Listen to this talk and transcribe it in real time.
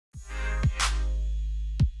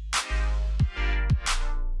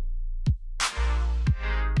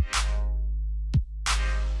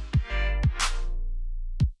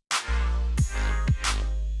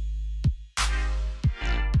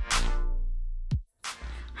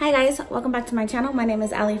Hi guys, welcome back to my channel. My name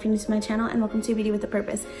is Allie if you're new to my channel, and welcome to Beauty with a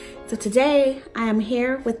Purpose. So today I am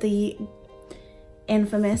here with the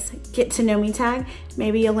infamous get to know me tag.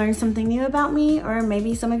 Maybe you'll learn something new about me, or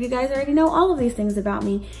maybe some of you guys already know all of these things about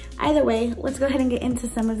me. Either way, let's go ahead and get into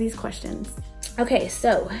some of these questions. Okay,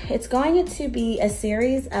 so it's going to be a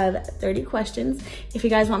series of 30 questions. If you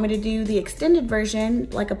guys want me to do the extended version,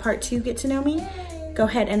 like a part 2 get to know me, go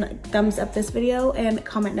ahead and thumbs up this video and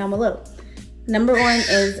comment down below. Number 1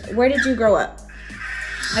 is, where did you grow up?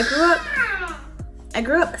 I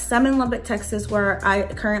grew up some in Lubbock, Texas, where I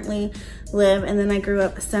currently live, and then I grew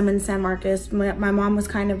up some in San Marcos. My mom was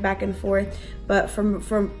kind of back and forth, but from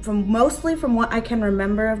mostly from what I can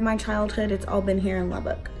remember of my childhood, it's all been here in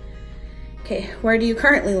Lubbock. Okay, where do you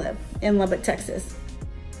currently live? In Lubbock, Texas.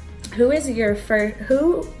 Who is your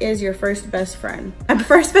first best friend? My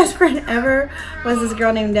first best friend ever was this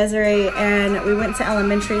girl named Desiree, and we went to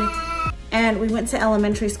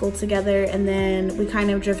elementary school together, and then we kind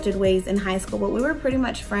of drifted ways in high school, but we were pretty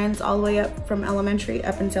much friends all the way up from elementary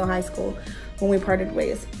up until high school when we parted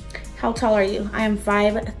ways. How tall are you? I am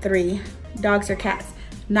 5'3". Dogs or cats?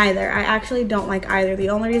 Neither. I actually don't like either. The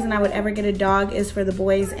only reason I would ever get a dog is for the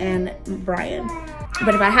boys and Brian.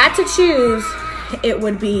 But if I had to choose, it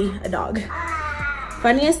would be a dog.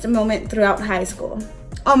 Funniest moment throughout high school?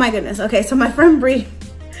 Oh my goodness. Okay, so my friend Bree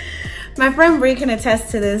can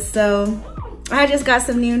attest to this. So I just got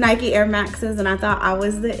some new Nike Air Maxes, and I thought I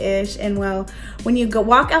was the ish. And well, when you go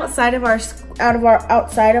walk outside of our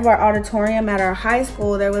auditorium at our high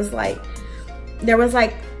school, there was like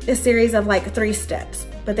a series of like 3 steps,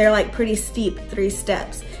 but they're like pretty steep 3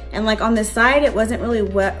 steps. And like on this side, it wasn't really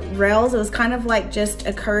rails. It was kind of like just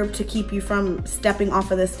a curb to keep you from stepping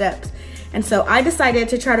off of the steps. And so I decided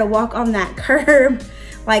to try to walk on that curb,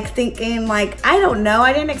 like thinking like, I don't know,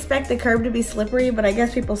 I didn't expect the curb to be slippery, but I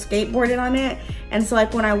guess people skateboarded on it. And so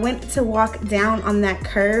like when I went to walk down on that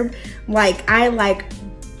curb, like I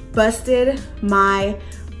busted my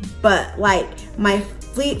butt. Like my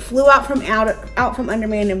feet flew out from under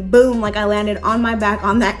me, and then boom, like I landed on my back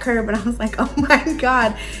on that curb, and I was like, oh my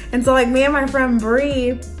God. And so like me and my friend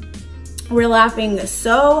Bree were laughing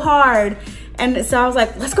so hard. And so I was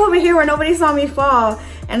like, let's go over here where nobody saw me fall.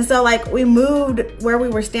 And so like we moved where we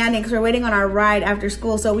were standing because we're waiting on our ride after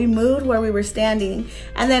school. So we moved where we were standing.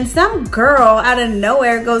 And then some girl out of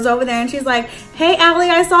nowhere goes over there and she's like, hey, Allie,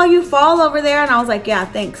 I saw you fall over there. And I was like, yeah,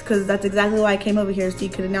 thanks. Because that's exactly why I came over here, so you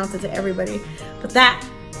could announce it to everybody. But that,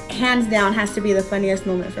 hands down, has to be the funniest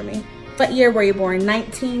moment for me. What year were you born?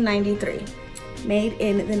 1993. Made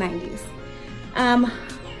in the 90s.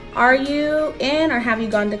 Are you in or have you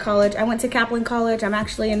gone to college? I went to Kaplan College. I'm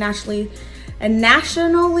actually a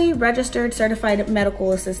nationally registered certified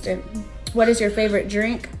medical assistant. What is your favorite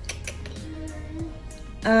drink?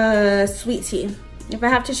 Sweet tea. If I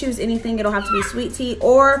have to choose anything, it'll have to be sweet tea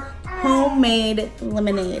or homemade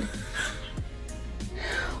lemonade.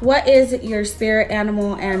 What is your spirit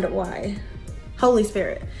animal and why? Holy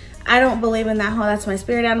Spirit. I don't believe in that whole, that's my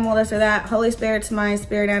spirit animal, this or that. Holy Spirit's my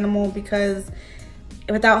spirit animal because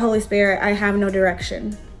without Holy Spirit, I have no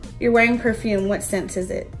direction. You're wearing perfume. What scent is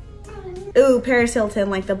it? Ooh, Paris Hilton,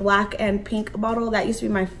 like the black and pink bottle. That used to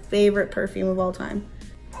be my favorite perfume of all time.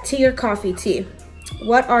 Tea or coffee? Tea.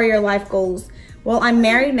 What are your life goals? Well, I'm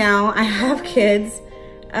married now. I have kids.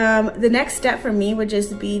 The next step for me would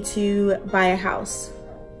just be to buy a house.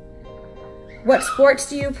 What sports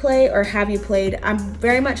do you play or have you played? I'm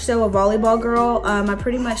very much so a volleyball girl. I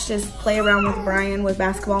pretty much just play around with Brian with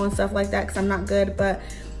basketball and stuff like that because I'm not good, but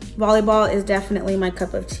volleyball is definitely my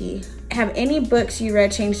cup of tea. Have any books you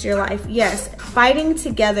read changed your life? Yes, Fighting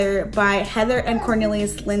Together by Heather and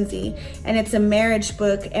Cornelius Lindsay. And it's a marriage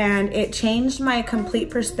book, and it changed my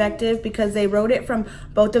complete perspective because they wrote it from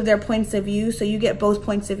both of their points of view. So you get both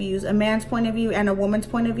points of views, a man's point of view and a woman's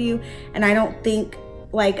point of view. And I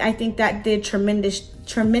think that did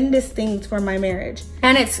tremendous things for my marriage.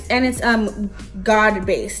 And it's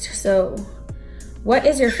God-based. So what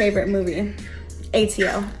is your favorite movie?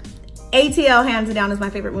 ATL. ATL, hands down, is my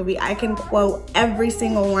favorite movie. I can quote every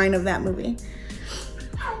single line of that movie.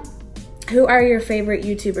 Who are your favorite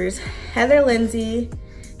YouTubers? Heather Lindsay,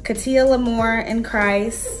 Katia Lamore and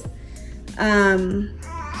Christ,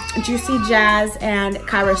 Juicy Jazz, and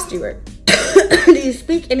Kyra Stewart. Do you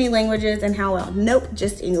speak any languages and how well? Nope,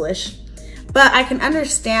 just English. But I can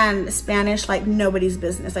understand Spanish like nobody's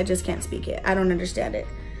business. I just can't speak it. I don't understand it.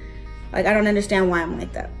 Like, I don't understand why I'm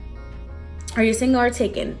like that. Are you single or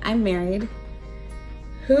taken? I'm married.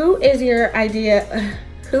 Who is your idea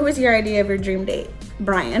of your dream date?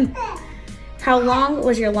 Brian. How long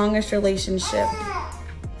was your longest relationship?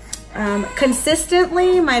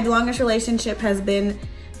 Consistently, my longest relationship has been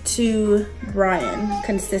to Brian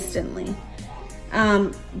consistently.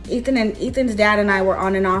 Ethan's dad and I were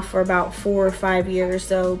on and off for about 4 or 5 years.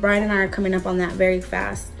 So Brian and I are coming up on that very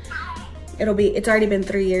fast. It's already been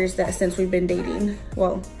 3 years since we've been dating.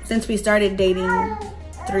 Well, since we started dating,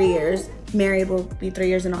 3 years. Married will be 3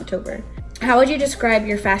 years in October. How would you describe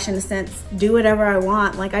your fashion sense? Do whatever I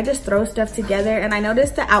want. Like, I just throw stuff together, and I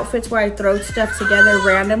noticed the outfits where I throw stuff together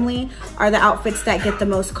randomly are the outfits that get the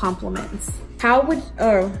most compliments.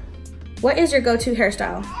 What is your go-to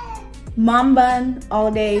hairstyle? Mom bun all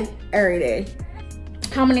day, every day.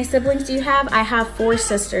 How many siblings do you have? I have 4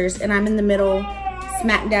 sisters, and I'm in the middle,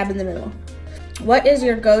 smack dab in the middle. What is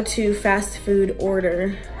your go-to fast food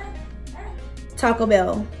order? Taco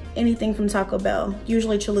Bell. Anything from Taco Bell,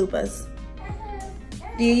 usually chalupas.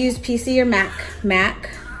 Do you use PC or Mac? Mac.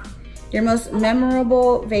 Your most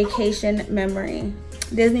memorable vacation memory?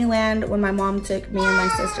 Disneyland, when my mom took me and my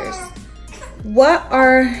sisters. What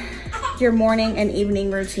are your morning and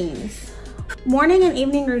evening routines? Morning and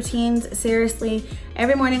evening routines, seriously,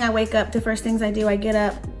 every morning I wake up, the first things I do, I get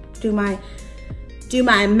up, do my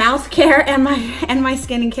mouth care and my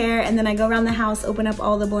skin care, and then I go around the house, open up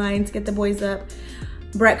all the blinds, get the boys up,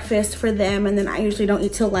 breakfast for them, and then I usually don't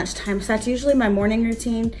eat till lunchtime. So that's usually my morning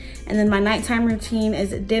routine. And then my nighttime routine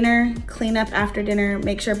is dinner, clean up after dinner,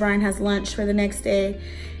 make sure Brian has lunch for the next day,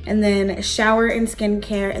 and then shower and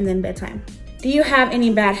skincare, and then bedtime. Do you have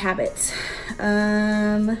any bad habits?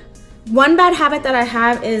 One bad habit I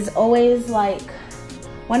have is like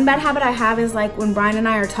when Brian and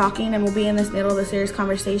I are talking and we'll be in this middle of a serious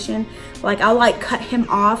conversation, like I'll like cut him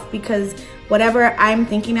off because whatever I'm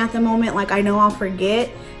thinking at the moment, like I know I'll forget.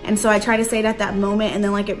 And so I try to say it at that moment, and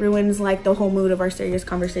then like it ruins like the whole mood of our serious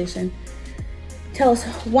conversation. Tell us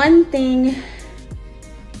one thing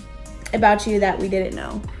about you that we didn't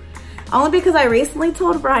know. Only because I recently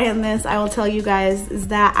told Brian this, I will tell you guys, is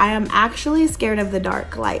that I am actually scared of the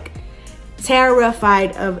dark, like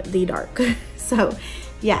terrified of the dark. So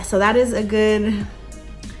yeah, so that is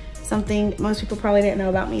something most people probably didn't know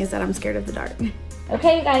about me, is that I'm scared of the dark.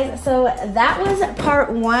 Okay, you guys, so that was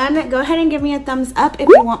part 1. Go ahead and give me a thumbs up if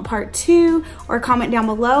you want part 2, or comment down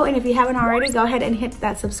below. And if you haven't already, go ahead and hit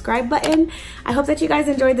that subscribe button. I hope that you guys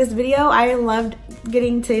enjoyed this video. I loved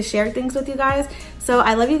getting to share things with you guys. So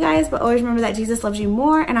I love you guys, but always remember that Jesus loves you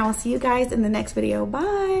more, and I will see you guys in the next video.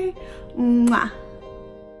 Bye. Mwah.